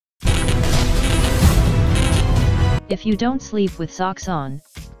If you don't sleep with socks on,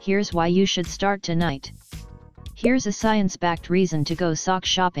 here's why you should start tonight. Here's a science-backed reason to go sock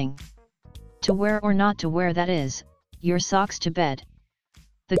shopping. To wear or not to wear, that is, your socks to bed.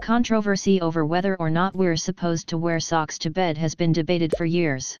 The controversy over whether or not we're supposed to wear socks to bed has been debated for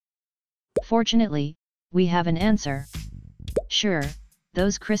years. Fortunately, we have an answer. Sure,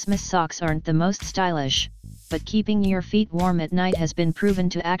 those Christmas socks aren't the most stylish, but keeping your feet warm at night has been proven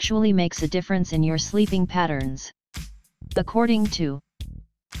to actually makes a difference in your sleeping patterns. According to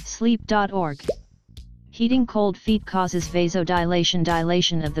sleep.org, heating cold feet causes vasodilation,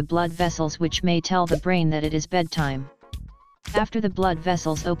 dilation of the blood vessels, which may tell the brain that it is bedtime. After the blood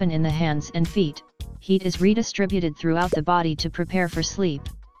vessels open in the hands and feet, heat is redistributed throughout the body to prepare for sleep.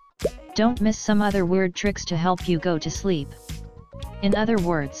 Don't miss some other weird tricks to help you go to sleep. In other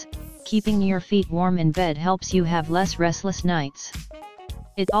words, keeping your feet warm in bed helps you have less restless nights.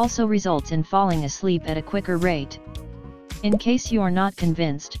 It also results in falling asleep at a quicker rate. In case you are not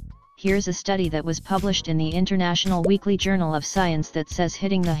convinced, here's a study that was published in the International Weekly Journal of Science that says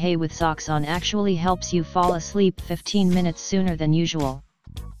hitting the hay with socks on actually helps you fall asleep 15 minutes sooner than usual.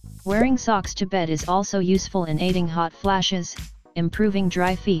 Wearing socks to bed is also useful in aiding hot flashes, improving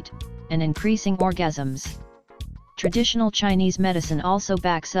dry feet, and increasing orgasms. Traditional Chinese medicine also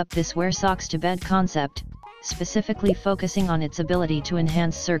backs up this wear socks to bed concept, specifically focusing on its ability to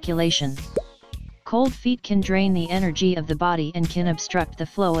enhance circulation. Cold feet can drain the energy of the body and can obstruct the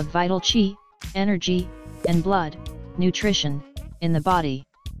flow of vital qi, energy, and blood, nutrition, in the body.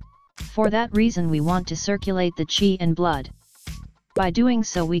 For that reason we want to circulate the qi and blood. By doing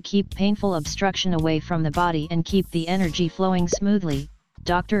so we keep painful obstruction away from the body and keep the energy flowing smoothly,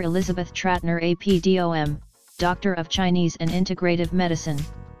 Dr. Elizabeth Tratner APDOM, Doctor of Chinese and Integrative Medicine,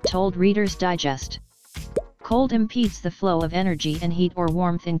 told Reader's Digest. Cold impedes the flow of energy and heat or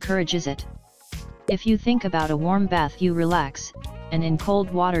warmth encourages it. If you think about a warm bath you relax, and in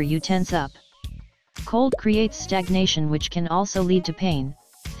cold water you tense up. Cold creates stagnation, which can also lead to pain,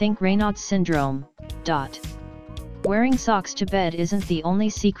 think Raynaud's syndrome. Wearing socks to bed isn't the only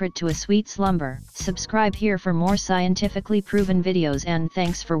secret to a sweet slumber. Subscribe here for more scientifically proven videos, and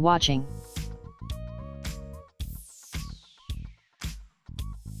thanks for watching.